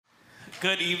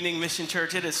Good evening, Mission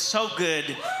Church. It is so good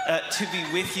to be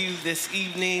with you this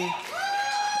evening.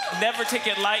 Never take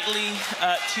it lightly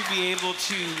to be able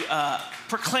to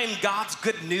proclaim God's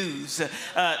good news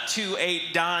to a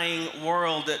dying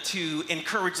world, to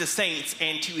encourage the saints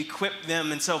and to equip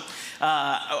them. And so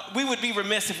we would be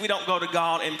remiss if we don't go to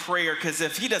God in prayer, because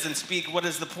if he doesn't speak, what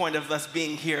is the point of us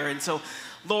being here? And so,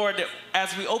 Lord,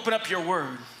 as we open up your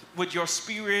word, would your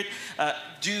spirit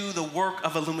do the work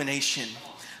of illumination?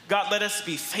 God, let us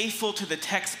be faithful to the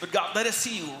text, but God, let us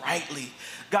see you rightly.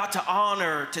 God, to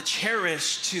honor, to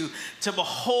cherish, to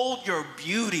behold your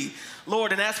beauty,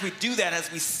 Lord. And as we do that,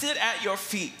 as we sit at your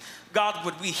feet, God,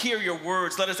 would we hear your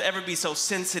words? Let us ever be so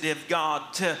sensitive,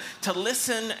 God, to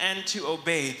listen and to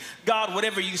obey. God,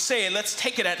 whatever you say, let's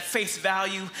take it at face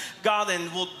value, God,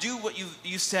 and we'll do what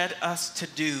you said us to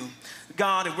do.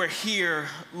 God, we're here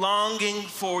longing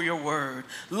for your word,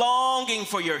 longing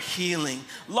for your healing,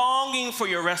 longing for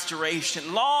your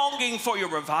restoration, longing for your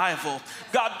revival.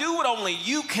 God, do what only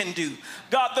you can do.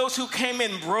 God, those who came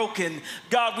in broken,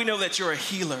 God, we know that you're a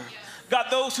healer. God,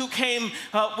 those who came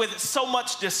with so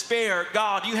much despair,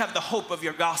 God, you have the hope of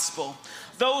your gospel.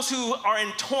 Those who are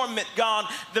in torment, God,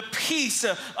 the peace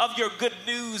of your good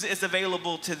news is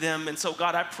available to them. And so,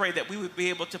 God, I pray that we would be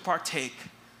able to partake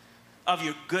of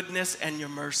your goodness and your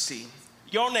mercy.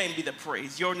 Your name be the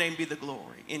praise. Your name be the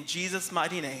glory. In Jesus'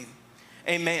 mighty name,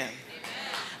 amen.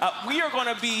 We are going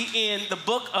to be in the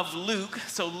book of Luke.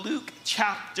 So Luke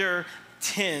chapter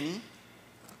 10.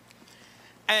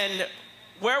 And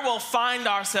where we'll find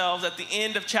ourselves at the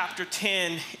end of chapter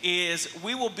 10 is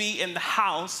we will be in the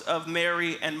house of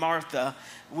Mary and Martha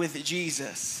with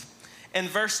Jesus. And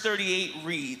verse 38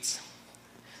 reads,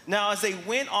 "Now as they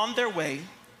went on their way,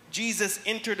 Jesus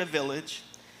entered a village,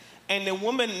 and a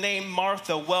woman named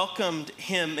Martha welcomed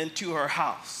him into her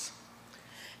house.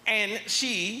 And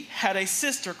she had a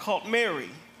sister called Mary,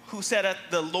 who sat at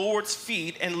the Lord's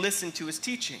feet and listened to his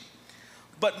teaching.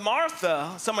 But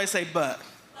Martha," somebody say but,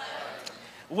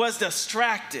 "was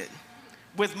distracted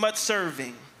with much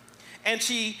serving. And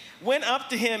she went up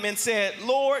to him and said,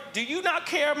 'Lord, do you not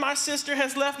care my sister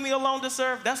has left me alone to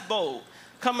serve?'" That's bold.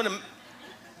 Coming to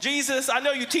Jesus, I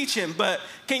know you teach him, but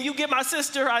can you get my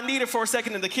sister? I need her for a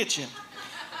second in the kitchen.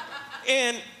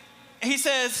 And he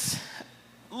says,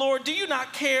 "Lord, do you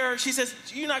not care?" She says,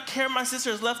 "Do you not care my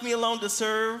sister has left me alone to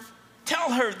serve?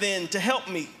 Tell her then to help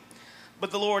me."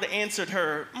 But the Lord answered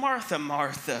her, "Martha,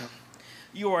 Martha,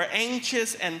 you are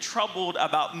anxious and troubled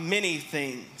about many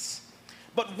things.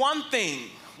 But one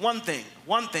thing,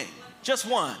 just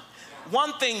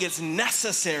one thing is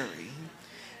necessary.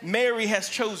 Mary has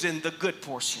chosen the good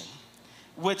portion,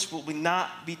 which will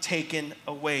not be taken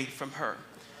away from her."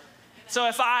 So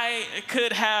if I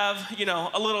could have,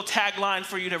 a little tagline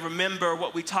for you to remember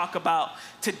what we talk about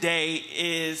today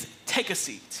is take a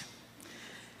seat.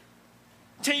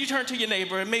 Can you turn to your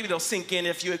neighbor, and maybe they'll sink in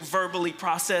if you verbally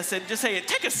process it. Just say it,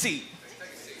 take a seat.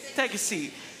 Take a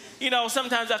seat.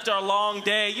 Sometimes after a long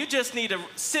day, you just need to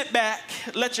sit back,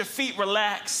 let your feet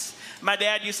relax. My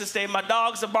dad used to say, "My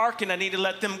dogs are barking, I need to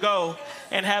let them go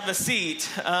and have a seat."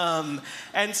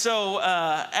 And so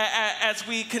as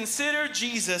we consider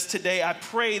Jesus today, I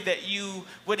pray that you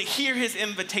would hear his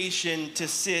invitation to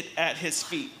sit at his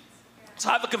feet. So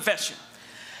I have a confession.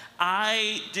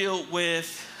 I deal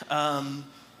with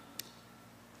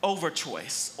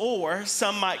overchoice, or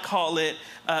some might call it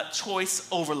choice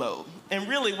overload. And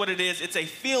really what it is, it's a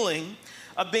feeling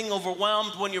of being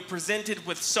overwhelmed when you're presented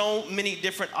with so many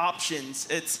different options.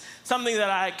 It's something that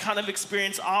I kind of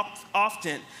experience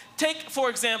often. Take, for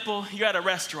example, you're at a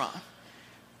restaurant.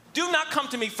 Do not come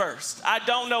to me first. I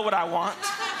don't know what I want,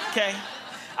 okay?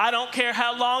 I don't care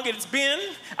how long it's been.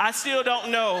 I still don't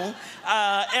know.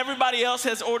 Everybody else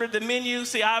has ordered the menu.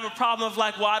 See, I have a problem of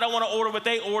I don't want to order what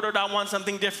they ordered. I want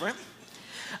something different.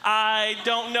 I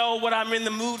don't know what I'm in the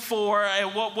mood for.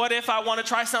 What if I want to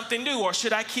try something new, or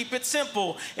should I keep it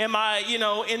simple? Am I,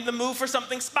 in the mood for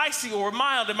something spicy or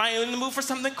mild? Am I in the mood for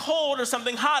something cold or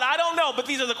something hot? I don't know, but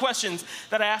these are the questions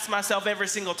that I ask myself every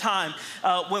single time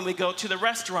when we go to the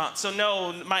restaurant. So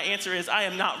no, my answer is I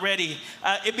am not ready.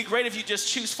 It'd be great if you just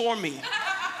choose for me.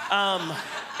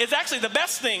 It's actually the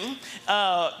best thing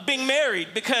being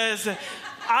married, because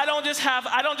I don't just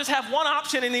have one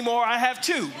option anymore. I have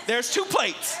two. There's two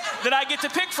plates that I get to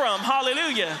pick from.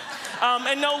 Hallelujah.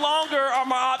 And no longer are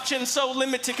my options so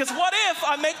limited. Because what if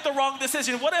I make the wrong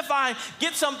decision? What if I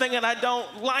get something and I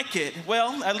don't like it?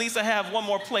 Well, at least I have one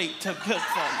more plate to pick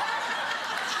from.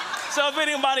 So if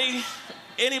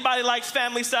anybody likes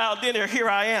family style dinner, here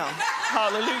I am.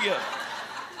 Hallelujah.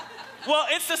 Well,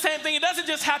 it's the same thing. It doesn't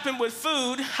just happen with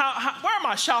food. Where are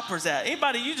my shoppers at?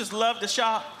 Anybody, you just love to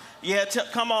shop? Yeah,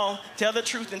 come on, tell the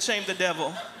truth and shame the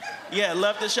devil. Yeah,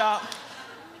 love to shop.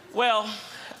 Well,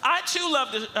 I too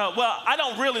love to, I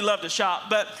don't really love to shop,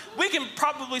 but we can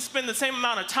probably spend the same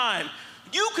amount of time.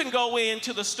 You can go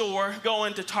into the store, go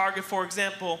into Target, for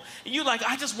example, and you're like,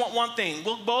 I just want one thing.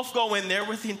 We'll both go in there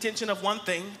with the intention of one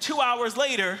thing. 2 hours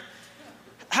later,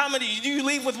 how many, do you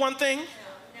leave with one thing?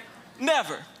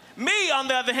 Never. Me, on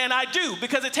the other hand, I do,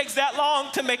 because it takes that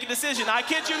long to make a decision. I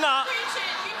kid you not.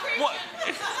 What?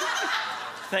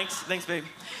 Thanks, baby.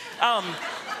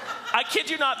 I kid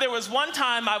you not, there was one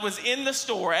time I was in the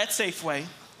store at Safeway,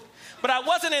 but I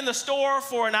wasn't in the store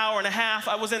for an hour and a half.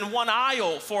 I was in one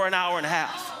aisle for an hour and a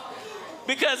half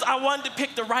because I wanted to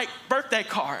pick the right birthday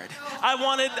card. I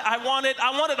wanted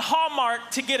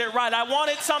Hallmark to get it right. I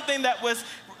wanted something that was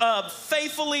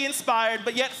faithfully inspired,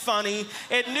 but yet funny.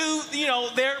 It knew,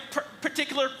 their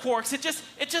particular quirks. It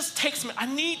just takes me. I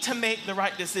need to make the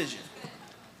right decision.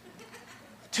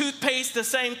 Toothpaste, the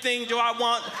same thing. Do I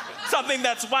want something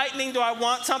that's whitening? Do I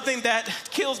want something that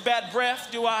kills bad breath?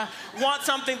 Do I want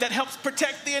something that helps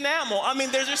protect the enamel? I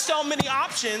mean, there's just so many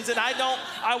options, and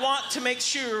I want to make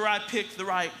sure I pick the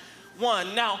right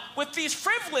one. Now, with these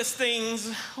frivolous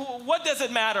things, what does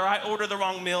it matter? I order the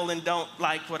wrong meal and don't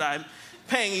like what I'm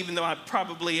paying, even though I'm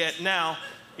probably at now,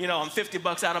 I'm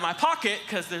 $50 out of my pocket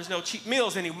because there's no cheap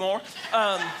meals anymore.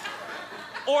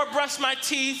 Or brush my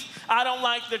teeth. I don't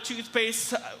like the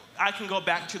toothpaste. I can go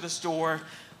back to the store.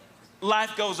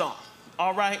 Life goes on,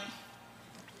 all right?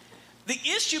 The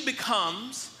issue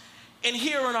becomes, and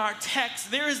here in our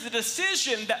text, there is the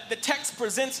decision that the text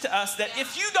presents to us that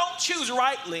if you don't choose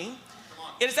rightly,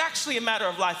 it is actually a matter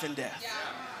of life and death.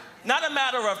 Not a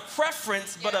matter of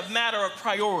preference, but a matter of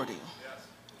priority.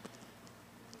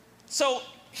 So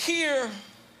here,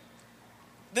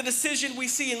 the decision we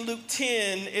see in Luke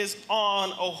 10 is on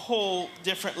a whole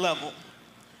different level.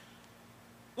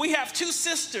 We have two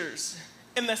sisters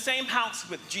in the same house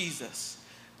with Jesus,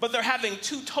 but they're having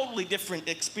two totally different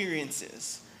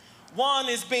experiences. One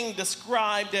is being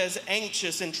described as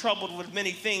anxious and troubled with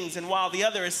many things, and while the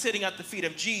other is sitting at the feet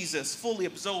of Jesus, fully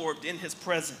absorbed in his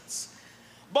presence.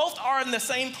 Both are in the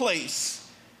same place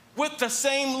with the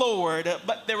same Lord,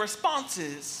 but their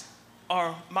responses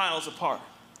are miles apart.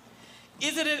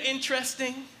 Isn't it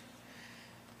interesting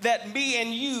that me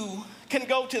and you can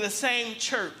go to the same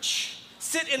church,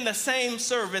 sit in the same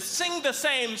service, sing the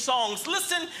same songs,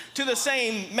 listen to the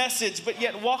same message, but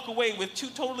yet walk away with two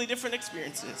totally different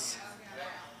experiences?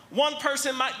 One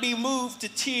person might be moved to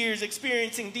tears,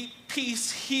 experiencing deep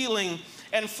peace, healing,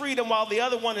 and freedom, while the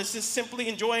other one is just simply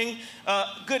enjoying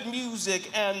good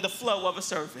music and the flow of a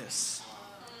service.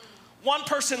 One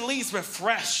person leaves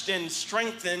refreshed and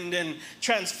strengthened and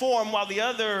transformed, while the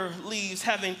other leaves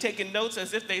having taken notes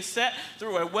as if they sat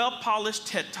through a well-polished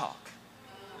TED Talk.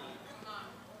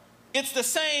 It's the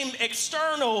same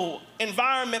external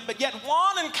environment, but yet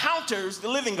one encounters the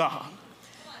living God,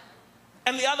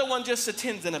 and the other one just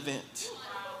attends an event.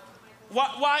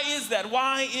 Why is that?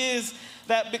 Why is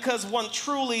that? Because one is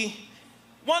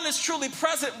truly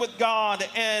present with God,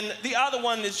 and the other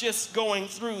one is just going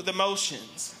through the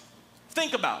motions.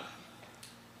 Think about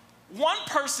it. One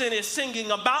person is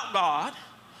singing about God,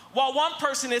 while one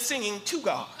person is singing to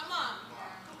God. Come on.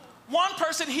 One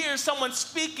person hears someone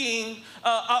speaking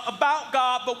about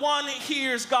God, but one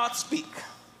hears God speak.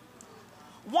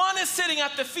 One is sitting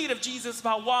at the feet of Jesus,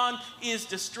 while one is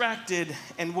distracted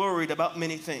and worried about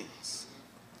many things.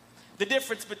 The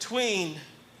difference between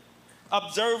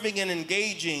observing and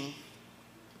engaging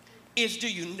is, do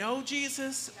you know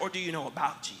Jesus or do you know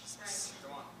about Jesus?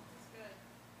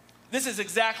 This is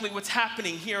exactly what's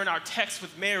happening here in our text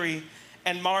with Mary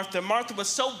and Martha. Martha was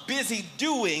so busy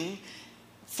doing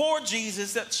for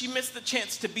Jesus that she missed the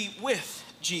chance to be with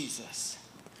Jesus.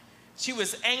 She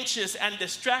was anxious and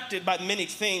distracted by many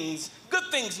things, good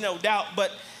things no doubt,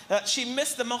 but she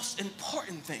missed the most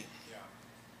important thing.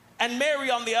 And Mary,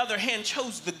 on the other hand,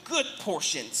 chose the good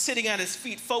portion, sitting at his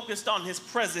feet, focused on his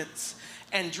presence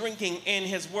and drinking in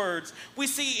his words. We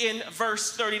see in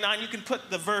verse 39, you can put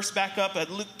the verse back up at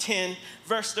Luke 10,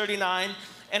 verse 39,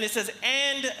 and it says,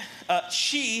 and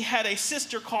she had a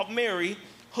sister called Mary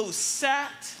who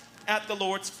sat at the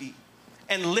Lord's feet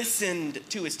and listened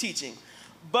to his teaching.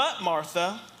 But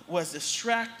Martha was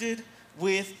distracted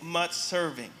with much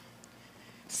serving.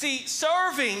 See,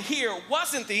 serving here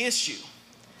wasn't the issue.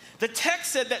 The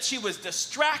text said that she was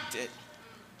distracted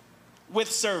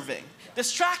with serving.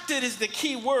 Distracted is the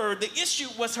key word. The issue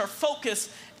was her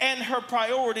focus and her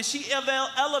priority. She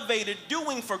elevated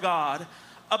doing for God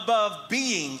above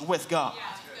being with God.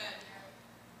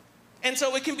 And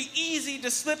so it can be easy to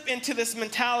slip into this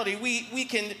mentality. We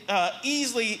can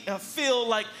easily feel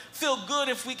good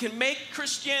if we can make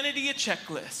Christianity a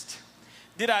checklist.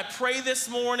 Did I pray this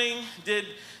morning? Did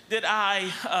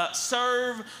I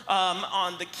serve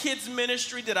on the kids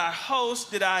ministry? Did I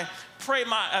host? Did I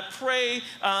pray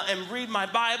and read my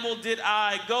Bible? Did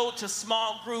I go to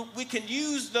small group? We can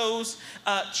use those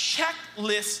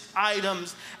checklist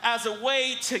items as a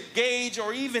way to gauge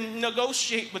or even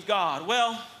negotiate with God.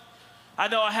 Well, I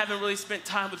know I haven't really spent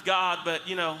time with God, but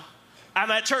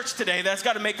I'm at church today. That's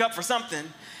got to make up for something.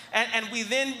 And we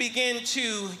then begin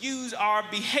to use our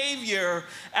behavior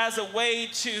as a way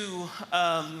to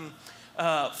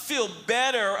feel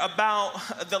better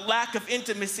about the lack of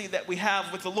intimacy that we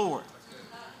have with the Lord.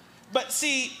 But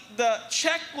see, the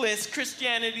checklist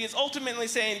Christianity is ultimately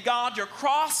saying, God, your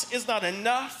cross is not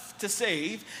enough to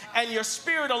save, and your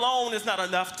spirit alone is not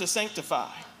enough to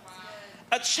sanctify.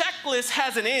 A checklist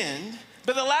has an end,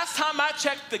 but the last time I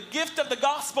checked, the gift of the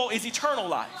gospel is eternal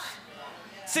life.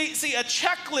 See, a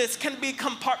checklist can be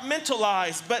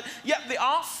compartmentalized, but yet the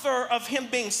offer of him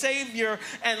being Savior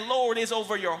and Lord is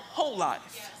over your whole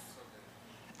life.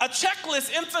 A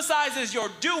checklist emphasizes your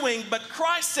doing, but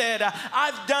Christ said,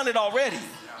 I've done it already.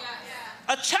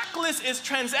 A checklist is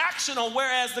transactional,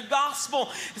 whereas the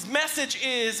gospel's message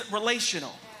is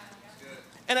relational.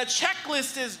 And a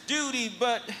checklist is duty,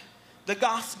 but the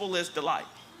gospel is delight.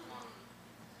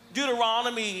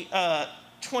 Deuteronomy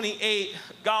 28,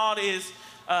 God is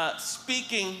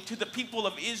speaking to the people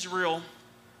of Israel,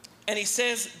 and he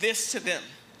says this to them: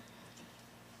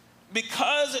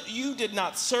 because you did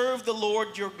not serve the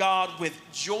Lord your God with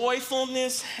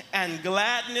joyfulness and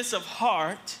gladness of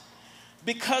heart,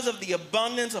 because of the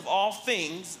abundance of all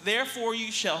things, therefore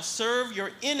you shall serve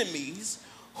your enemies,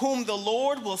 whom the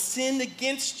Lord will send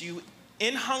against you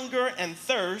in hunger and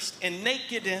thirst, in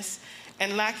nakedness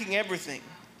and lacking everything.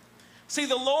 See,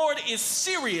 the Lord is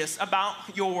serious about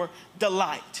your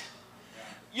delight.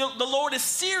 The Lord is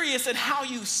serious in how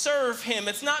you serve him.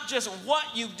 It's not just what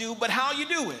you do, but how you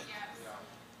do it.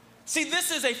 See,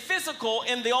 this is a physical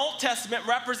in the Old Testament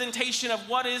representation of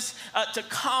what is to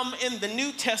come in the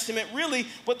New Testament. Really,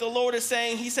 what the Lord is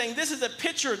saying, he's saying this is a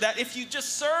picture that if you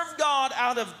just serve God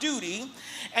out of duty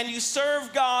and you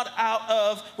serve God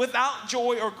without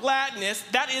joy or gladness,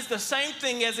 that is the same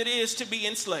thing as it is to be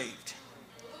enslaved.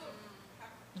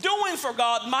 Doing for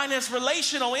God minus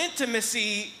relational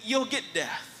intimacy, you'll get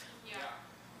death.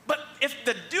 But if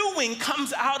the doing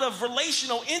comes out of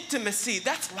relational intimacy,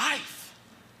 that's life.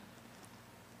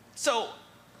 So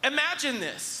imagine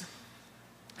this.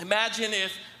 Imagine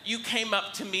if you came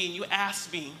up to me and you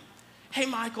asked me, hey,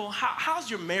 Michael,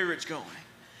 how's your marriage going?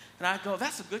 And I go,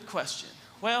 that's a good question.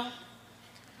 Well,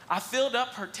 I filled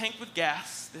up her tank with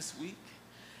gas this week,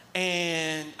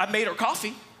 and I made her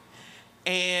coffee,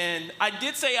 and I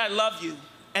did say I love you.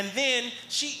 And then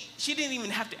she didn't even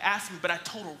have to ask me, but I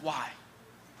told her why.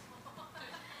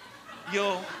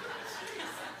 You'll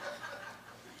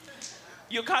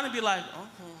kind of be like, oh,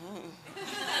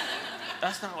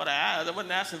 that's not what I asked. I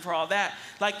wasn't asking for all that.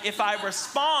 Like if I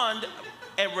respond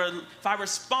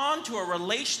to a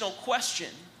relational question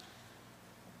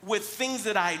with things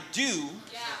that I do,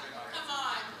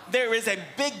 there is a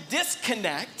big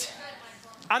disconnect.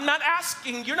 You're not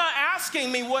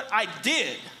asking me what I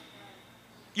did.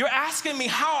 You're asking me,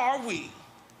 how are we?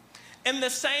 In the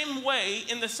same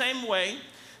way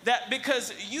that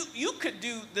because you could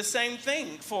do the same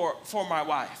thing for my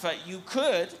wife. You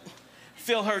could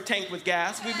fill her tank with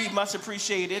gas. We'd be much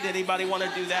appreciated. Anybody want to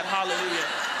do that? Hallelujah.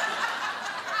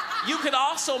 You could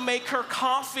also make her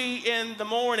coffee in the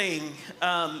morning.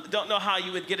 Don't know how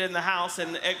you would get in the house,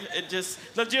 and it just,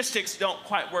 logistics don't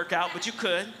quite work out, but you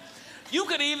could. You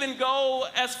could even go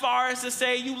as far as to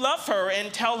say you love her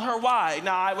and tell her why.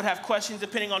 Now, I would have questions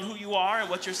depending on who you are and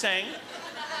what you're saying.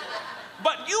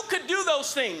 But you could do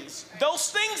those things. Those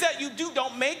things that you do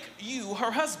don't make you her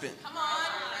husband. Come on.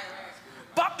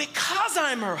 But because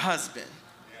I'm her husband,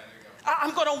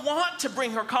 I'm going to want to bring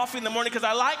her coffee in the morning because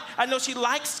I know she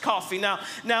likes coffee. Now,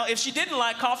 if she didn't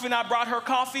like coffee and I brought her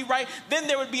coffee, right, then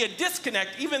there would be a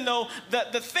disconnect. Even though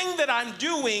the thing that I'm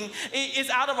doing is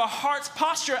out of a heart's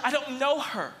posture, I don't know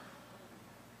her.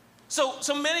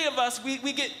 So many of us, we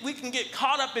can get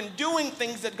caught up in doing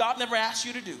things that God never asked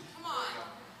you to do. Come on.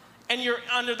 And you're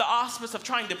under the auspice of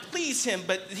trying to please him,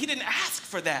 but he didn't ask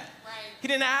for that. Right. He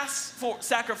didn't ask for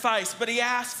sacrifice, but he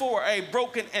asked for a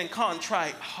broken and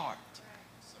contrite heart.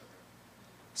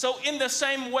 So in the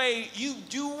same way, you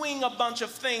doing a bunch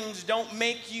of things don't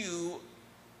make you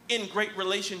in great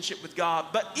relationship with God.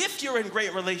 But if you're in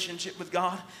great relationship with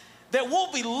God, there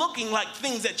will be looking like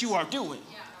things that you are doing.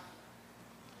 Yeah.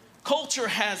 Culture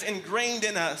has ingrained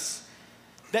in us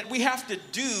that we have to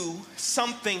do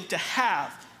something to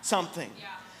have something. Yeah.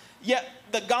 Yet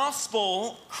the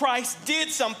gospel, Christ did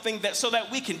something so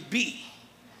that we can be.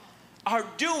 Our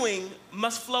doing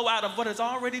must flow out of what has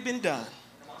already been done.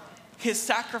 His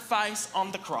sacrifice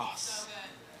on the cross.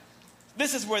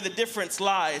 This is where the difference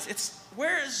lies. It's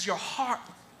where does your heart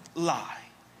lie?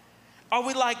 Are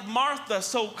we like Martha,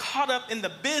 so caught up in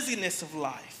the busyness of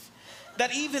life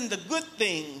that even the good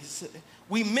things,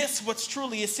 we miss what's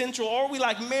truly essential? Or are we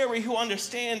like Mary, who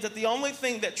understands that the only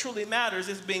thing that truly matters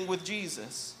is being with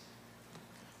Jesus?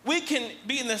 We can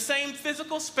be in the same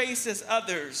physical space as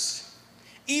others,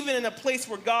 even in a place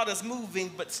where God is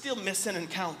moving, but still miss an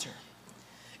encounter.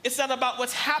 It's not about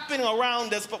what's happening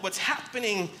around us, but what's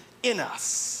happening in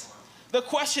us. The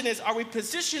question is, are we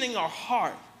positioning our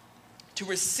heart to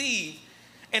receive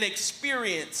and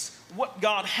experience what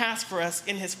God has for us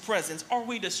in his presence? Are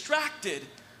we distracted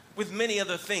with many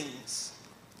other things?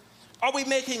 Are we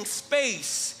making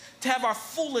space to have our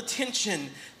full attention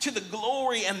to the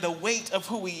glory and the weight of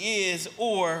who he is?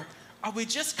 Or are we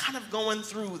just kind of going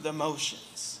through the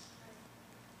motions?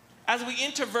 As we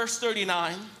enter verse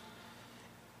 39,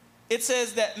 it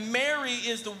says that Mary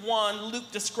is the one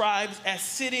Luke describes as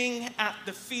sitting at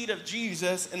the feet of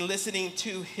Jesus and listening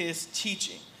to his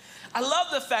teaching. I love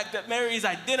the fact that Mary is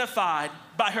identified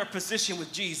by her position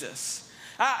with Jesus.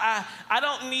 I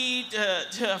don't need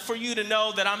for you to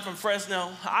know that I'm from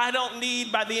Fresno. I don't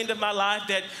need by the end of my life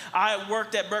that I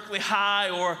worked at Berkeley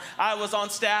High or I was on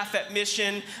staff at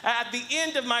Mission. At the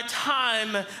end of my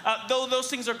time, though those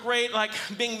things are great, like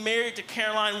being married to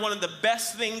Caroline, one of the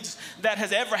best things that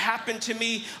has ever happened to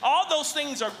me, all those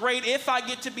things are great if I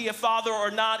get to be a father or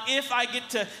not, if I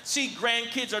get to see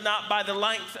grandkids or not by the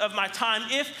length of my time,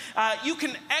 if you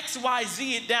can X, Y,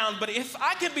 Z it down, but if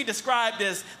I could be described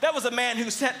as that was a man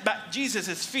who sat by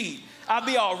Jesus' feet, I'll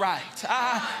be all right.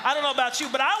 I don't know about you,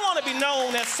 but I want to be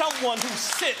known as someone who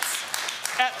sits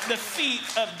at the feet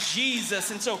of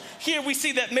Jesus. And so here we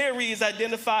see that Mary is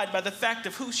identified by the fact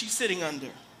of who she's sitting under.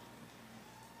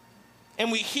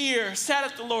 And we hear sat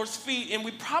at the Lord's feet, and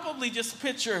we probably just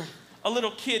picture a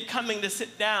little kid coming to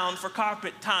sit down for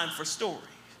carpet time for story.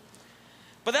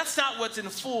 But that's not what's in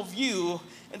full view.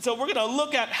 And so we're going to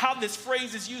look at how this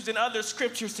phrase is used in other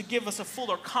scriptures to give us a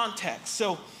fuller context.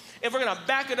 So if we're going to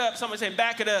back it up, somebody say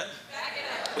back it up. Back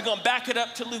it up. We're going to back it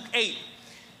up to Luke 8.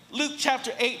 Luke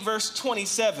chapter 8, verse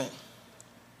 27.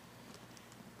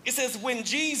 It says, when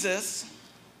Jesus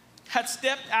had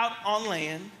stepped out on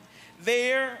land,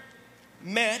 there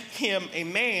met him a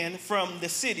man from the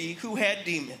city who had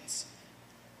demons.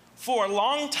 For a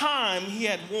long time he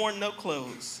had worn no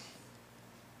clothes.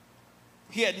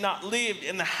 He had not lived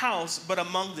in the house, but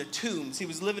among the tombs. He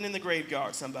was living in the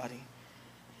graveyard, somebody.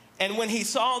 And when he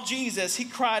saw Jesus, he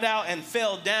cried out and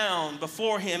fell down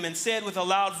before him and said with a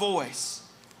loud voice,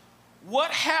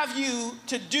 what have you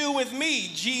to do with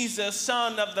me, Jesus,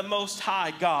 Son of the Most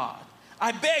High God?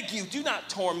 I beg you, do not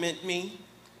torment me.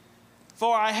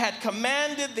 For I had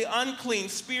commanded the unclean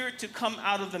spirit to come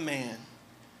out of the man.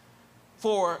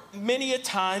 For many a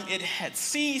time it had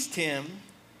seized him.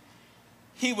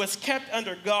 He was kept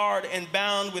under guard and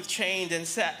bound with chains and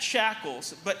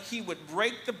shackles, but he would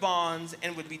break the bonds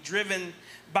and would be driven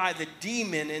by the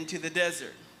demon into the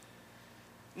desert.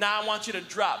 Now I want you to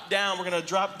drop down. We're going to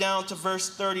drop down to verse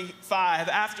 35.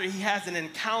 After he has an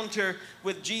encounter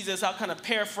with Jesus, I'll kind of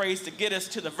paraphrase to get us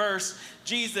to the verse.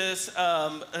 Jesus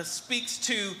speaks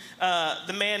to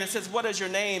the man and says, what is your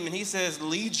name? And he says,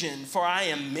 Legion, for I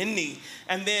am many.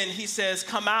 And then he says,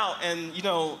 come out. And,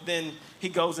 then he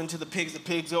goes into the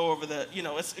pigs go over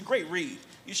it's a great read.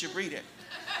 You should read it.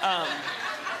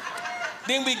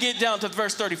 Then we get down to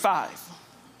verse 35.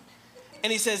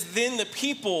 And he says, then the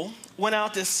people went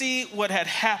out to see what had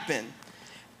happened.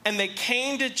 And they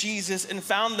came to Jesus and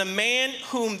found the man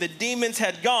whom the demons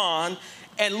had gone.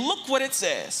 And look what it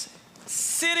says,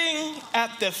 sitting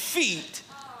at the feet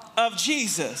of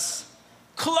Jesus,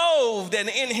 clothed and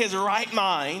in his right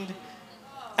mind.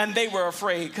 And they were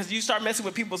afraid, because you start messing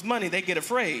with people's money, they get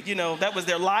afraid. That was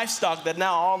their livestock that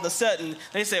now all of a sudden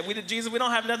they said, Jesus, we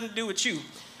don't have nothing to do with you.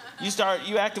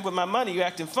 You acting with my money, you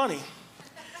acting funny.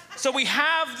 So we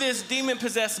have this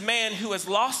demon-possessed man who has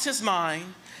lost his mind,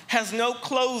 has no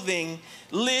clothing,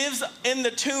 lives in the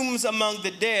tombs among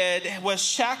the dead, was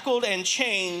shackled and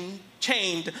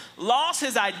chained, lost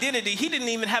his identity. He didn't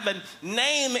even have a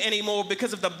name anymore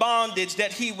because of the bondage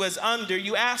that he was under.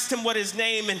 You asked him what his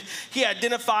name, and he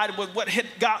identified with what had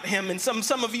got him. And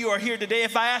some of you are here today.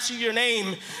 If I asked you your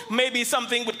name, maybe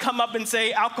something would come up and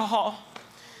say alcohol.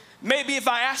 Maybe if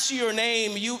I ask you your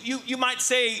name, you might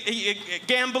say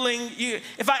gambling.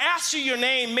 If I ask you your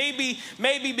name,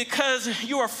 maybe because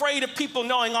you're afraid of people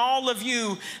knowing all of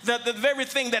you, that the very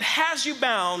thing that has you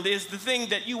bound is the thing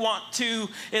that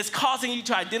is causing you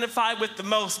to identify with the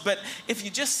most. But if you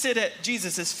just sit at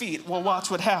Jesus' feet, well, watch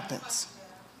what happens.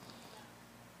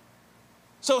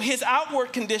 So his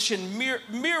outward condition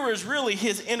mirrors really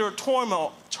his inner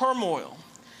turmoil,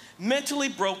 mentally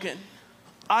broken,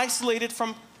 isolated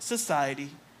from society,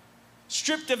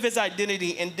 stripped of his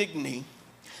identity and dignity.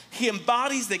 He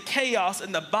embodies the chaos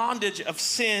and the bondage of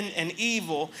sin and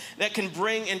evil that can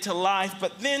bring into life.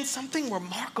 But then something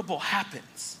remarkable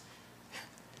happens.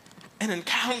 An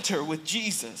encounter with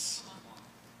Jesus.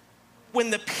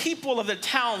 When the people of the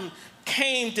town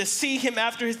came to see him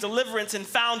after his deliverance and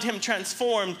found him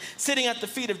transformed, sitting at the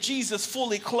feet of Jesus,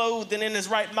 fully clothed and in his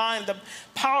right mind, the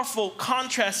powerful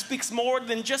contrast speaks more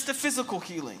than just a physical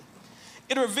healing.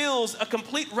 It reveals a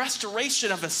complete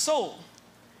restoration of his soul.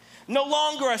 No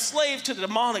longer a slave to the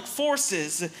demonic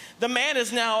forces, the man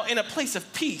is now in a place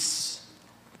of peace,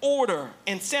 order,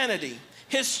 and sanity.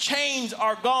 His chains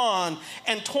are gone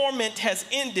and torment has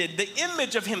ended. The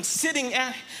image of him sitting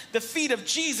at the feet of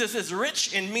Jesus is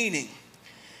rich in meaning.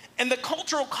 In the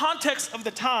cultural context of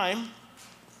the time,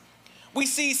 we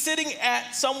see sitting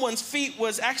at someone's feet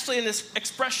was actually an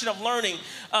expression of learning.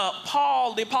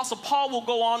 The Apostle Paul will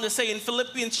go on to say in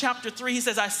Philippians chapter 3, he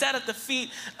says, I sat at the feet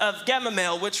of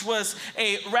Gamaliel, which was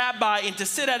a rabbi, and to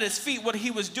sit at his feet, what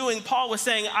he was doing, Paul was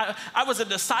saying, I was a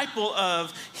disciple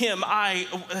of him. I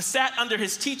sat under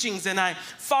his teachings and I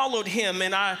followed him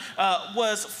and I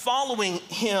was following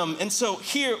him. And so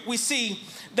here we see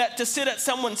that to sit at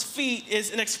someone's feet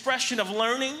is an expression of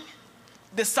learning,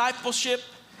 discipleship,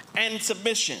 and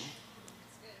submission.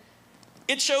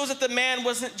 It shows that the man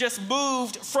wasn't just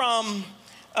moved from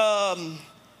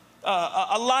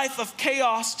a life of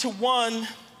chaos to one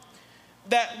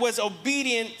that was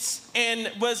obedient and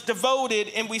was devoted.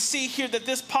 And we see here that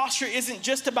this posture isn't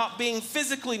just about being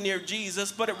physically near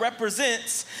Jesus, but it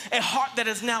represents a heart that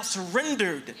is now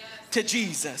surrendered to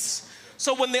Jesus.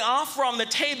 So when the offer on the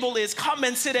table is come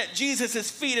and sit at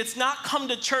Jesus' feet, it's not come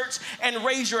to church and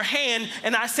raise your hand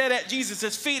and I sat at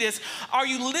Jesus' feet. It's, are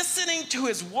you listening to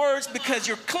his words because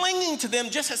you're clinging to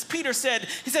them, just as Peter said.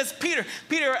 He says, Peter,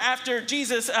 after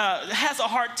Jesus has a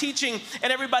hard teaching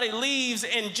and everybody leaves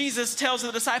and Jesus tells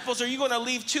the disciples, are you going to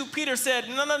leave too? Peter said,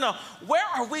 no. Where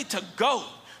are we to go?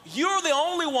 You're the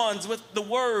only ones with the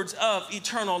words of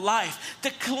eternal life. To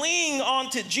cling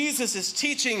on to Jesus'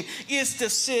 teaching is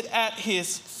to sit at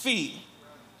his feet.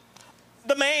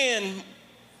 The man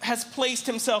has placed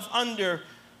himself under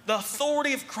the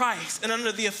authority of Christ, and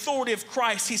under the authority of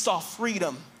Christ, he saw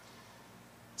freedom.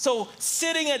 So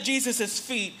sitting at Jesus'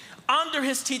 feet, under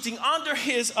his teaching, under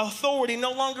his authority,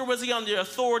 no longer was he under the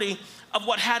authority of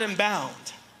what had him bound.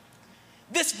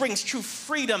 This brings true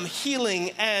freedom,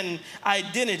 healing, and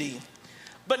identity.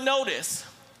 But notice,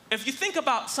 if you think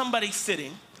about somebody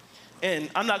sitting, and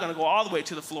I'm not going to go all the way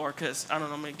to the floor because I don't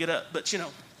know, I'm going to get up, but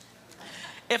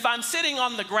if I'm sitting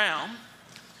on the ground,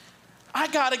 I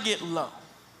got to get low.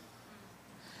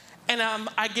 And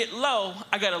I get low,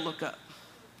 I got to look up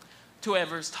to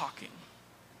whoever's talking.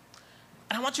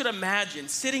 And I want you to imagine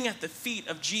sitting at the feet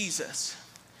of Jesus.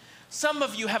 Some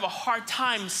of you have a hard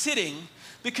time sitting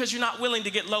because you're not willing to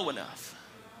get low enough.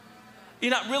 You're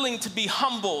not willing to be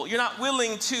humble. You're not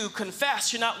willing to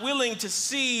confess. You're not willing to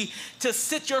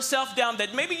sit yourself down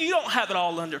that maybe you don't have it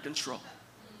all under control.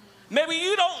 Maybe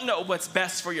you don't know what's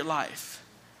best for your life.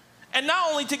 And not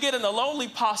only to get in a lowly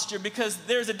posture, because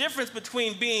there's a difference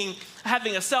between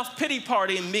having a self-pity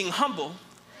party and being humble.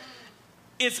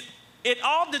 It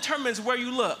all determines where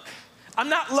you look. I'm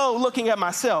not low looking at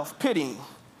myself, pitying,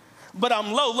 but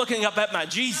I'm low looking up at my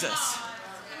Jesus.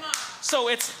 So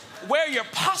it's where you're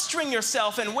posturing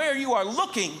yourself and where you are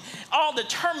looking all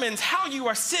determines how you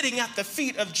are sitting at the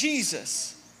feet of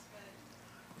Jesus.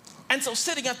 And so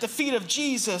sitting at the feet of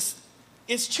Jesus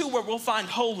is too where we'll find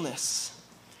wholeness.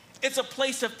 It's a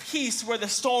place of peace where the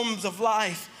storms of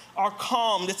life are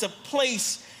calmed. It's a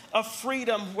place of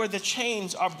freedom where the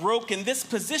chains are broken. This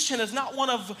position is not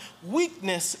one of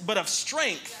weakness, but of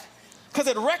strength. Because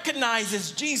it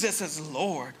recognizes Jesus as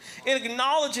Lord. It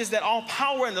acknowledges that all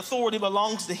power and authority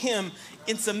belongs to him.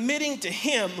 In submitting to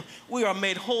him, we are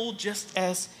made whole just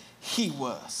as he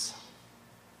was.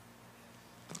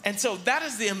 And so that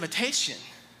is the invitation,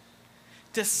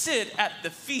 to sit at the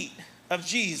feet of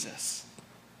Jesus.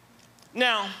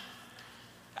 Now,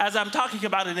 as I'm talking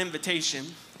about an invitation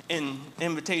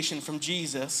from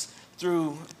Jesus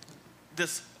through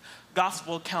this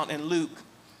gospel account in Luke,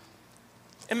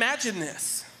 imagine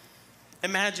this.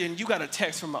 imagine you got a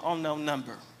text from an unknown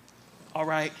number, all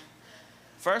right?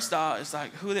 First off, it's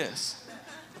like, who this?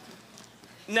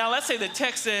 Now, let's say the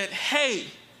text said, hey,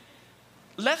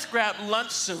 let's grab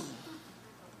lunch soon.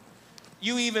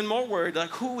 You even more worried, like,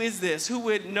 who is this? Who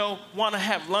would want to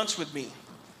have lunch with me?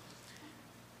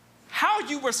 How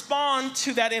you respond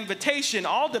to that invitation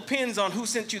all depends on who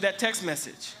sent you that text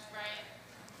message.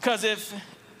 Because if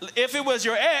it was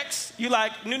your ex, you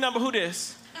like, new number, who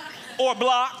this? Or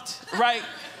blocked, right?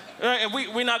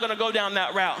 We're not going to go down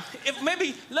that route. If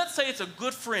maybe, let's say it's a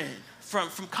good friend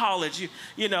from college.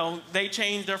 You know, they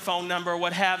changed their phone number or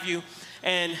what have you.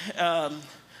 And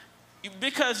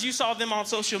because you saw them on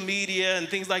social media and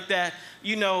things like that,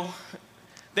 you know,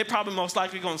 they probably most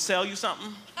likely going to sell you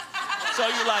something. So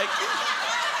you're like,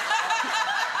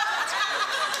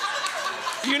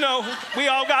 you know, we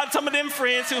all got some of them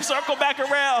friends who circle back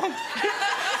around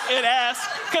and ask,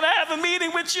 can I have a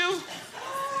meeting with you?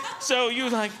 So you're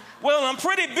like, well, I'm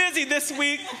pretty busy this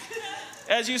week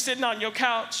as you're sitting on your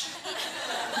couch.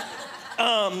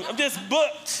 I'm just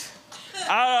booked.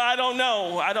 I don't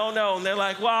know. And they're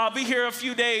like, well, I'll be here a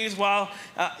few days while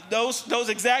those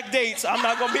exact dates, I'm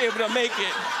not going to be able to make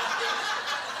it.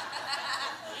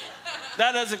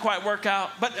 That doesn't quite work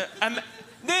out. But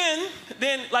then,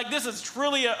 like, this is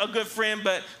truly a good friend,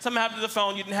 but something happened to the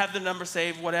phone, you didn't have the number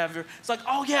saved, whatever. It's like,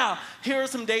 oh, yeah, here are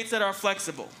some dates that are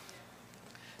flexible.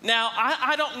 Now,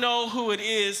 I don't know who it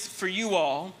is for you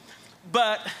all,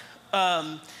 but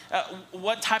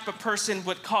what type of person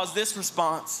would cause this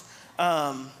response.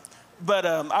 But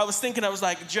I was thinking, I was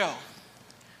like, Joe,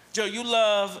 you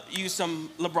love you some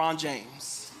LeBron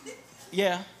James.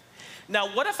 Yeah?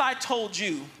 Now, what if I told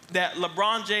you that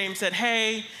LeBron James said,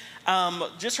 hey,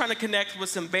 just trying to connect with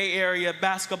some Bay Area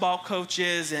basketball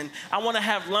coaches, and I want to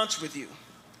have lunch with you.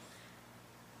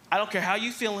 I don't care how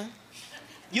you feeling.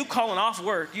 You calling off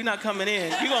work. You're not coming in.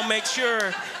 You're going to make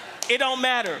sure it don't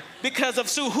matter because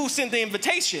of who sent the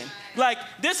invitation. Like,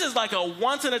 this is like a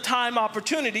once-in-a-time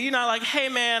opportunity. You're not like, hey,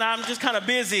 man, I'm just kind of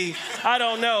busy. I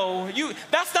don't know.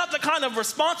 That's not the kind of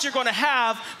response you're going to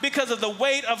have because of the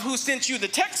weight of who sent you the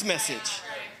text message.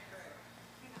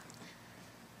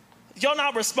 You're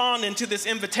not responding to this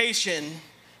invitation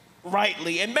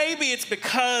rightly. And maybe it's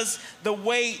because the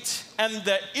weight and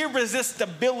the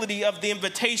irresistibility of the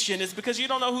invitation is because you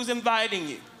don't know who's inviting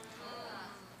you.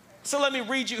 So let me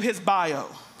read you his bio.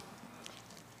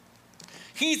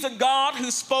 He's the God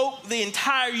who spoke the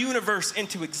entire universe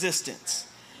into existence,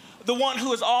 the one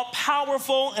who is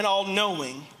all-powerful and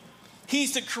all-knowing.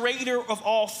 He's the creator of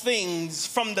all things,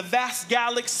 from the vast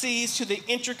galaxies to the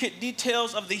intricate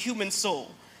details of the human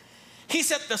soul. He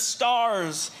set the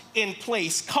stars in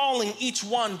place, calling each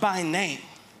one by name.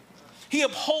 He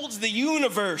upholds the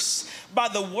universe by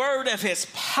the word of his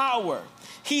power.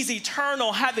 He's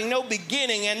eternal, having no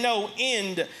beginning and no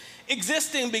end,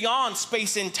 existing beyond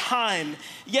space and time,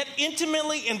 yet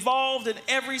intimately involved in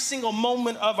every single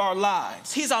moment of our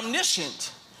lives. He's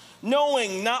omniscient,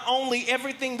 knowing not only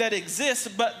everything that exists,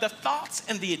 but the thoughts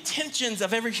and the intentions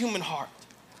of every human heart.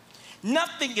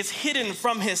 Nothing is hidden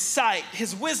from his sight.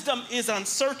 His wisdom is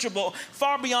unsearchable,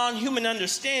 far beyond human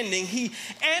understanding. He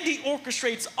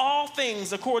orchestrates all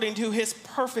things according to his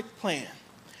perfect plan.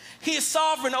 He is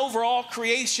sovereign over all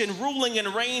creation, ruling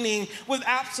and reigning with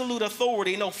absolute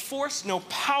authority. No force, no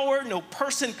power, no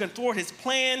person can thwart his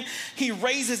plan. He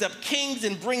raises up kings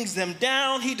and brings them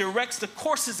down. He directs the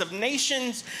courses of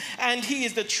nations, and he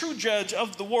is the true judge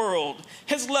of the world.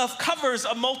 His love covers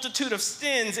a multitude of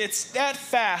sins. It's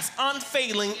steadfast,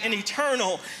 unfailing, and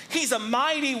eternal. He's a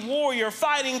mighty warrior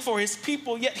fighting for his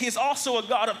people, yet he's also a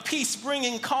God of peace,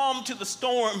 bringing calm to the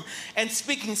storm and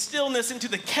speaking stillness into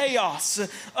the chaos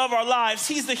of our lives.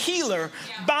 He's the healer,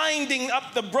 binding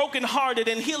up the brokenhearted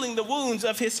and healing the wounds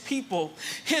of his people.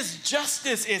 His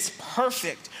justice is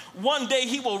perfect. One day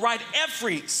he will right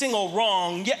every single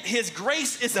wrong, yet his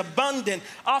grace is abundant,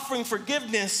 offering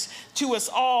forgiveness to us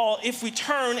all if we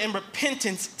turn in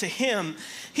repentance to him.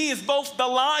 He is both the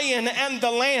lion and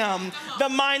the lamb, the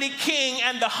mighty king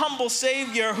and the humble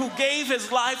savior who gave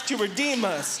his life to redeem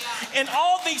us. In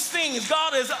all these things,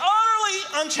 God is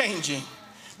utterly unchanging.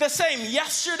 The same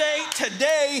yesterday,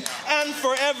 today, and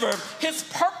forever. His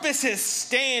purposes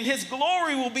stand. His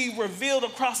glory will be revealed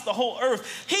across the whole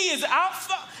earth. He is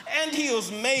Alpha and he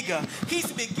is Omega. He's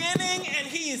the beginning and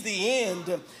he is the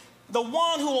end. The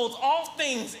one who holds all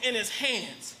things in his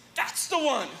hands. That's the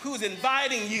one who's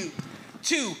inviting you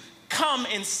to come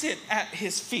and sit at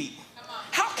his feet.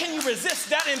 How can you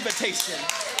resist that invitation?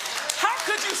 How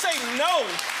could you say no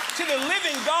to the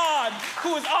living God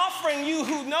who is offering you,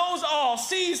 who knows all,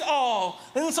 sees all.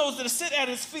 And so to sit at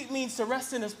his feet means to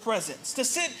rest in his presence. To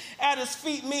sit at his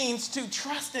feet means to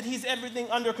trust that he's everything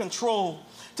under control.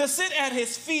 To sit at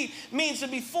his feet means to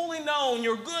be fully known,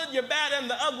 you're good, you're bad, and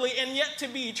the ugly, and yet to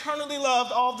be eternally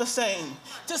loved all the same.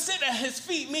 To sit at his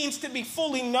feet means to be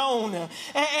fully known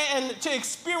and to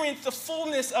experience the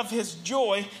fullness of his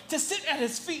joy. To sit at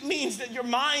his feet means that your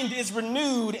mind is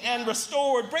renewed and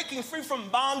restored, breaking free from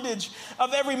bondage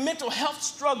of every mental health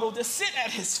struggle. To sit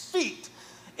at his feet,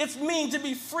 it means to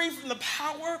be free from the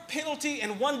power, penalty,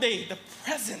 and one day the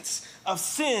presence of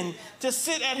sin. To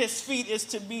sit at his feet is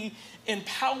to be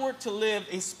empowered to live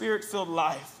a spirit-filled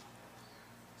life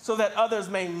so that others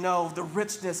may know the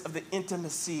richness of the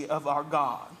intimacy of our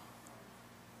God.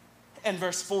 And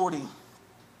verse 40,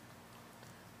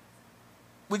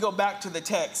 we go back to the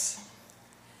text,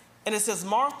 and it says,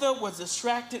 Martha was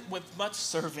distracted with much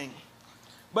serving,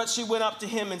 but she went up to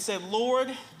him and said,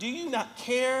 Lord, do you not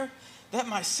care that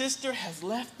my sister has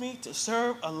left me to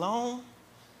serve alone?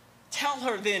 Tell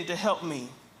her then to help me.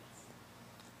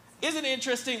 Isn't it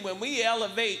interesting when we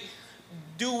elevate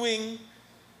doing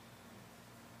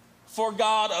for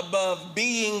God above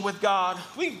being with God,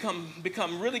 we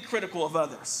become really critical of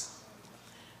others.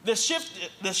 The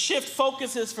shift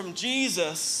focuses from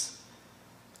Jesus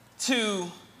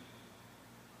to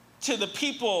the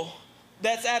people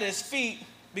that's at his feet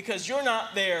because you're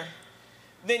not there.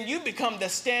 Then you become the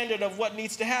standard of what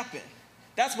needs to happen.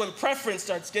 That's when preference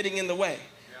starts getting in the way.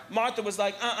 Martha was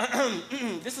like,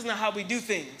 this is not how we do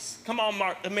things. Come on,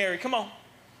 Mary, come on.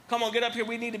 Come on, get up here.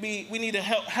 We need to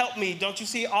help me. Don't you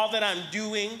see all that I'm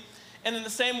doing? And in the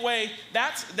same way,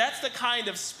 that's the kind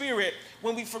of spirit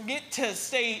when we forget to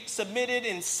stay submitted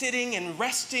and sitting and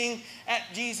resting at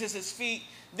Jesus' feet,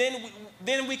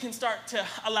 then we can start to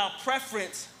allow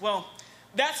preference. Well,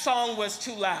 that song was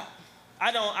too loud.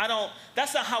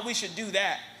 That's not how we should do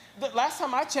that. The last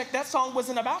time I checked, that song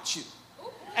wasn't about you.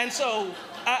 And so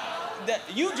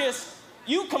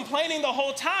you complaining the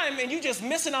whole time and you just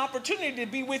miss an opportunity to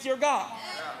be with your God.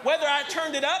 Whether I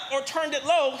turned it up or turned it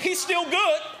low, he's still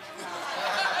good.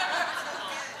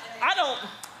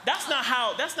 That's not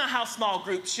how small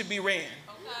groups should be ran.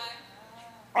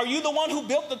 Are you the one who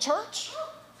built the church?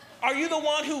 Are you the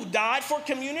one who died for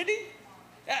community?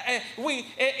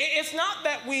 It's not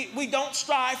that we don't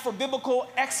strive for biblical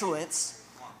excellence,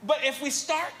 but if we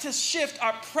start to shift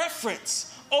our preference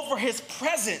over his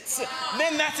presence,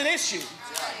 then that's an issue.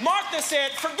 Martha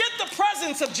said, forget the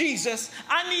presence of Jesus.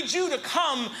 I need you to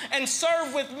come and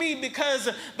serve with me because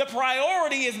the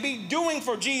priority is me doing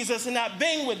for Jesus and not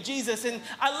being with Jesus. And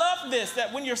I love this,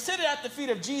 that when you're sitting at the feet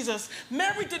of Jesus,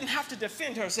 Mary didn't have to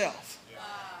defend herself.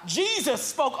 Jesus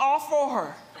spoke all for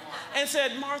her and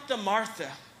said, Martha, Martha,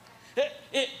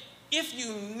 if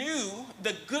you knew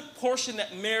the good portion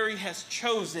that Mary has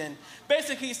chosen,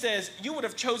 basically he says, you would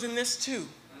have chosen this too.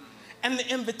 And the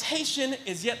invitation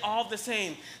is yet all the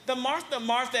same. The Martha,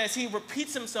 Martha, as he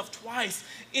repeats himself twice,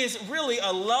 is really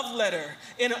a love letter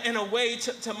in a way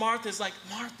to Martha. It's like,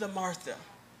 Martha, Martha,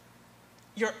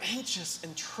 you're anxious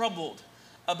and troubled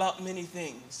about many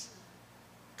things.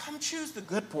 Come choose the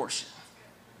good portion.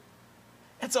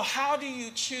 And so how do you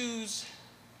choose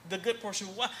the good portion?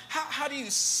 How do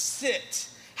you sit?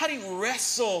 How do you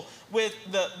wrestle with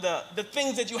the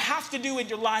things that you have to do in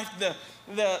your life,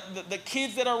 the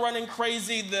kids that are running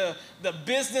crazy, the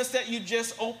business that you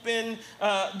just opened,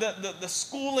 the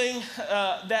schooling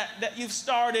that you've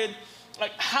started?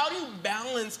 Like, how do you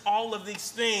balance all of these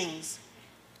things?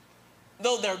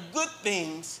 Though they're good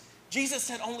things, Jesus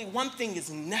said only one thing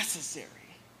is necessary.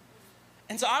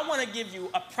 And so I want to give you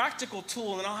a practical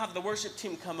tool, and I'll have the worship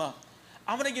team come up.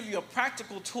 I want to give you a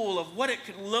practical tool of what it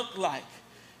could look like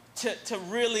to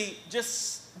really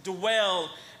just dwell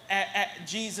at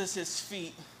Jesus'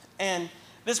 feet. And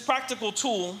this practical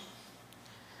tool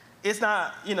is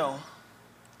not, it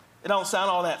don't sound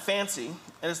all that fancy.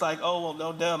 And it's like, oh, well,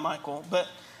 no, duh, Michael. But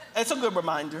it's a good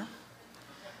reminder.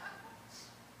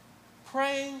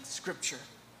 Praying Scripture.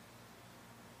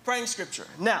 Praying Scripture.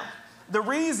 Now, the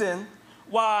reason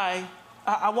why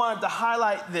I wanted to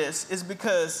highlight this is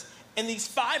because in these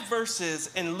 5 verses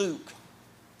in Luke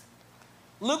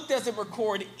doesn't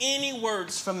record any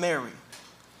words from Mary.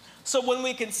 So when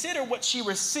we consider what she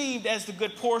received as the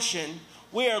good portion,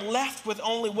 we are left with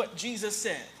only what Jesus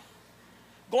said.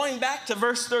 Going back to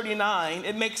verse 39,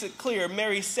 it makes it clear.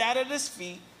 Mary sat at his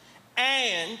feet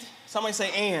and, somebody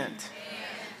say and,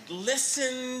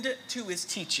 listened to his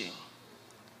teaching.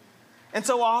 And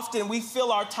so often we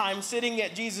fill our time sitting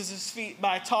at Jesus' feet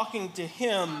by talking to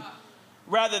him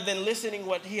rather than listening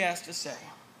what he has to say.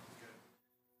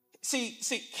 See,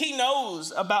 he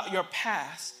knows about your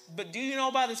past, but do you know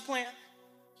about his plan?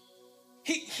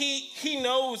 He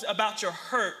knows about your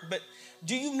hurt, but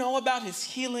do you know about his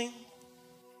healing?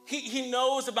 He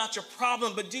knows about your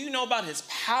problem, but do you know about his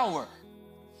power?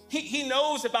 He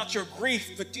knows about your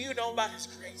grief, but do you know about his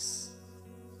grace?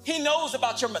 He knows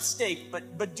about your mistake,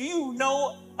 but do you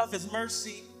know of his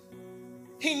mercy?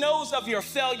 He knows of your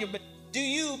failure, but do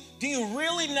you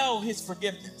really know his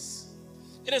forgiveness?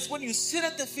 It is when you sit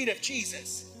at the feet of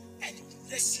Jesus and you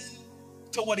listen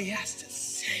to what he has to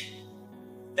say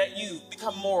that you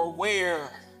become more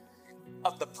aware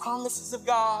of the promises of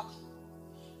God,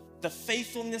 the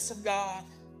faithfulness of God,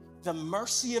 the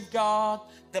mercy of God,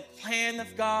 the plan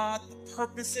of God, the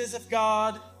purposes of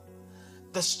God,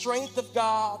 the strength of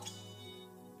God,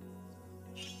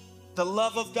 the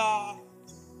love of God.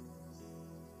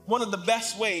 One of the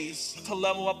best ways to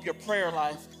level up your prayer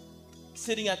life,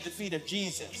 sitting at the feet of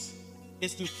Jesus,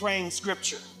 is through praying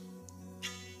scripture.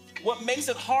 What makes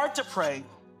it hard to pray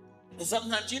is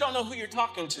sometimes you don't know who you're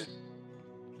talking to.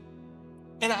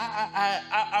 And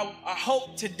I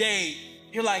hope today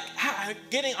you're like, I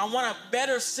want a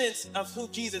better sense of who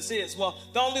Jesus is. Well,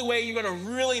 the only way you're going to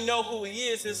really know who he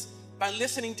is by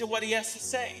listening to what he has to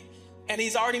say. And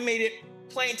he's already made it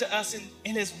plain to us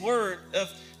in his word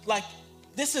of like,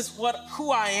 this is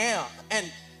who I am.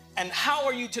 And how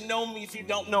are you to know me if you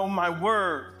don't know my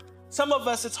word? Some of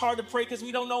us, it's hard to pray because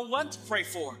we don't know what to pray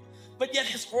for. But yet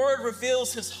his word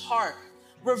reveals his heart,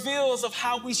 reveals of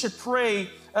how we should pray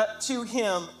to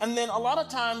him. And then a lot of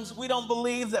times we don't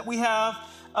believe that we have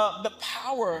the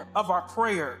power of our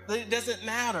prayer. It doesn't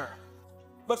matter.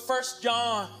 But 1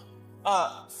 John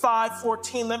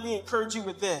 5:14, let me encourage you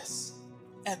with this.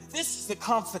 And this is the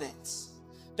confidence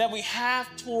that we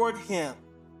have toward him,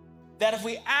 that if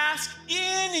we ask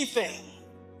anything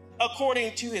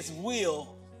according to his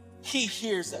will, he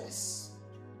hears us.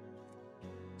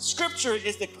 Scripture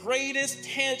is the greatest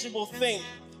tangible thing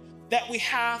that we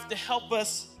have to help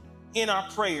us in our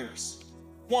prayers.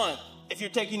 One, if you're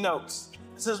taking notes,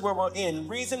 this is where we'll end.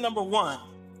 Reason number one,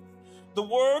 the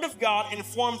word of God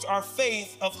informs our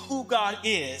faith of who God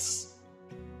is,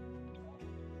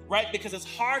 right? Because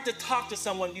it's hard to talk to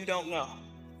someone you don't know.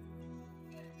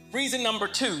 Reason number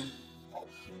two,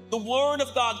 the word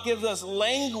of God gives us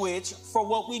language for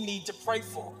what we need to pray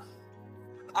for.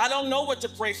 I don't know what to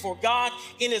pray for. God,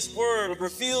 in his word,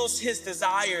 reveals his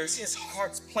desires, his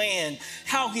heart's plan,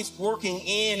 how he's working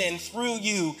in and through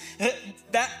you.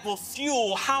 That will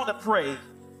fuel how to pray.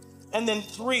 And then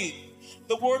three,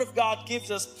 the word of God gives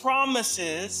us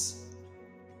promises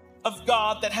of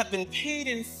God that have been paid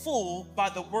in full by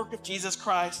the work of Jesus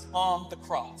Christ on the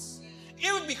cross.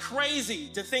 It would be crazy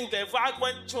to think that if I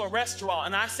went to a restaurant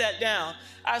and I sat down,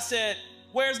 I said,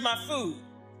 "Where's my food?"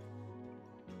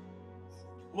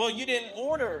 Well, you didn't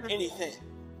order anything.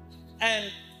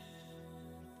 And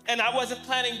I wasn't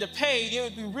planning to pay. It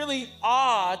would be really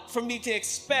odd for me to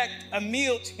expect a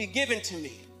meal to be given to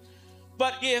me.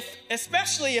 But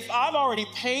especially if I've already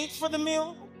paid for the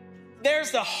meal,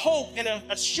 there's the hope and an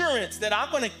assurance that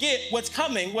I'm going to get what's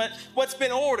coming, what's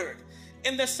been ordered.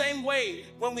 In the same way,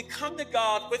 when we come to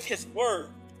God with his word,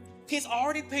 he's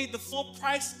already paid the full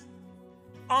price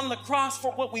on the cross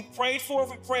for what we prayed for. If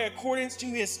we pray according to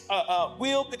his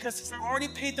will, because he's already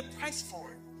paid the price for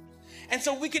it. And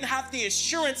so we can have the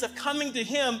assurance of coming to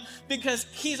him because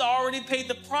he's already paid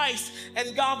the price.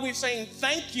 And God, we're saying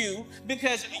thank you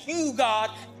because you,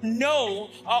 God, know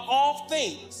all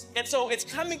things. And so it's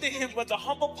coming to him with a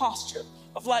humble posture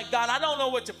of like, God, I don't know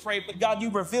what to pray, but God, you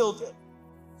revealed it.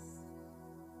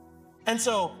 And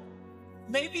so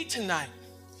maybe tonight,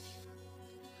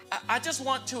 I just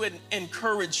want to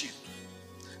encourage you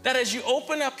that as you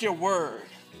open up your word,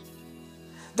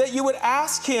 that you would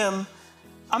ask him,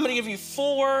 I'm going to give you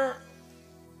four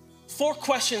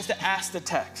questions to ask the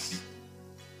text.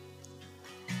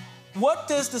 What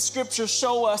does the scripture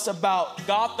show us about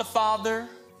God the Father,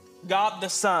 God the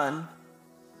Son,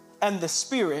 and the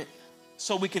Spirit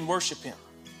so we can worship him?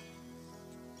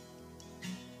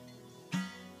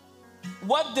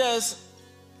 What does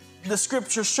the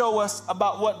scripture show us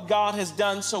about what God has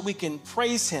done so we can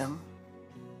praise him?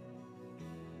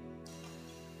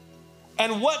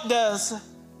 And what does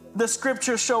the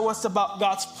scripture show us about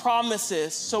God's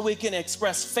promises so we can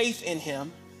express faith in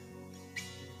him?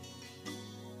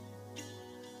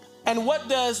 And what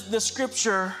does the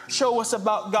scripture show us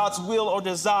about God's will or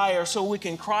desire so we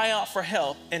can cry out for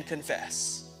help and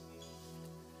confess?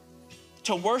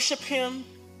 To worship him,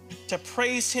 to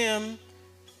praise him,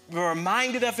 be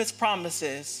reminded of his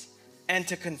promises, and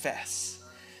to confess.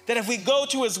 That if we go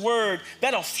to his word,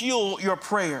 that'll fuel your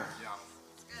prayer.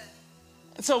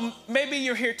 So maybe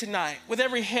you're here tonight with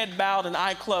every head bowed and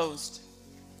eye closed.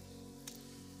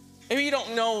 Maybe you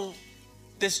don't know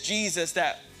this Jesus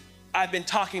that I've been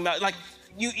talking about. Like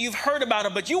you've heard about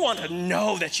him, but you want to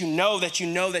know that you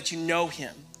know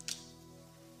him.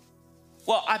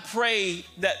 Well, I pray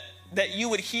that you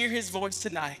would hear his voice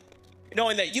tonight,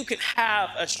 knowing that you can have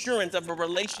assurance of a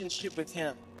relationship with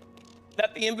him,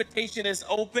 that the invitation is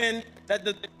open, that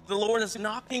the Lord is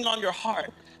knocking on your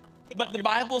heart. But the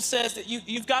Bible says that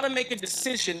you've got to make a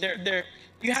decision.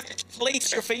 You have to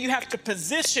place your faith. You have to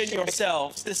position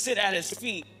yourselves to sit at his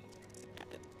feet.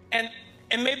 And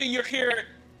maybe you're here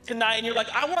tonight and you're like,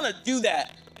 I want to do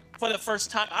that for the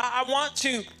first time. I want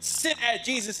to sit at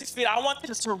Jesus' feet. I want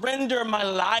to surrender my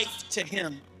life to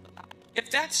him. If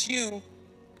that's you,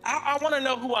 I want to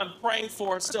know who I'm praying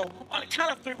for. So on the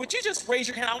count of three, would you just raise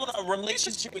your hand? I want a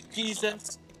relationship with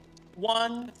Jesus.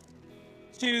 1,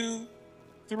 2,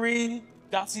 3.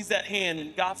 God sees that hand,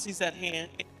 and God sees that hand.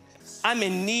 I'm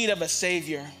in need of a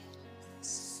Savior.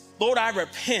 Lord, I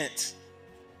repent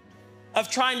of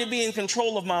trying to be in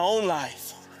control of my own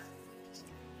life.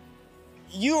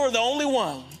 You are the only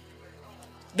one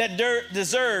that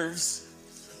deserves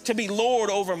to be Lord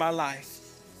over my life.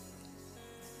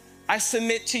 I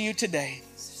submit to you today.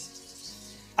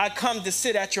 I come to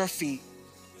sit at your feet.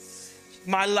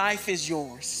 My life is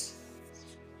yours.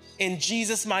 In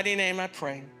Jesus' mighty name I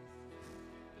pray.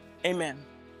 Amen.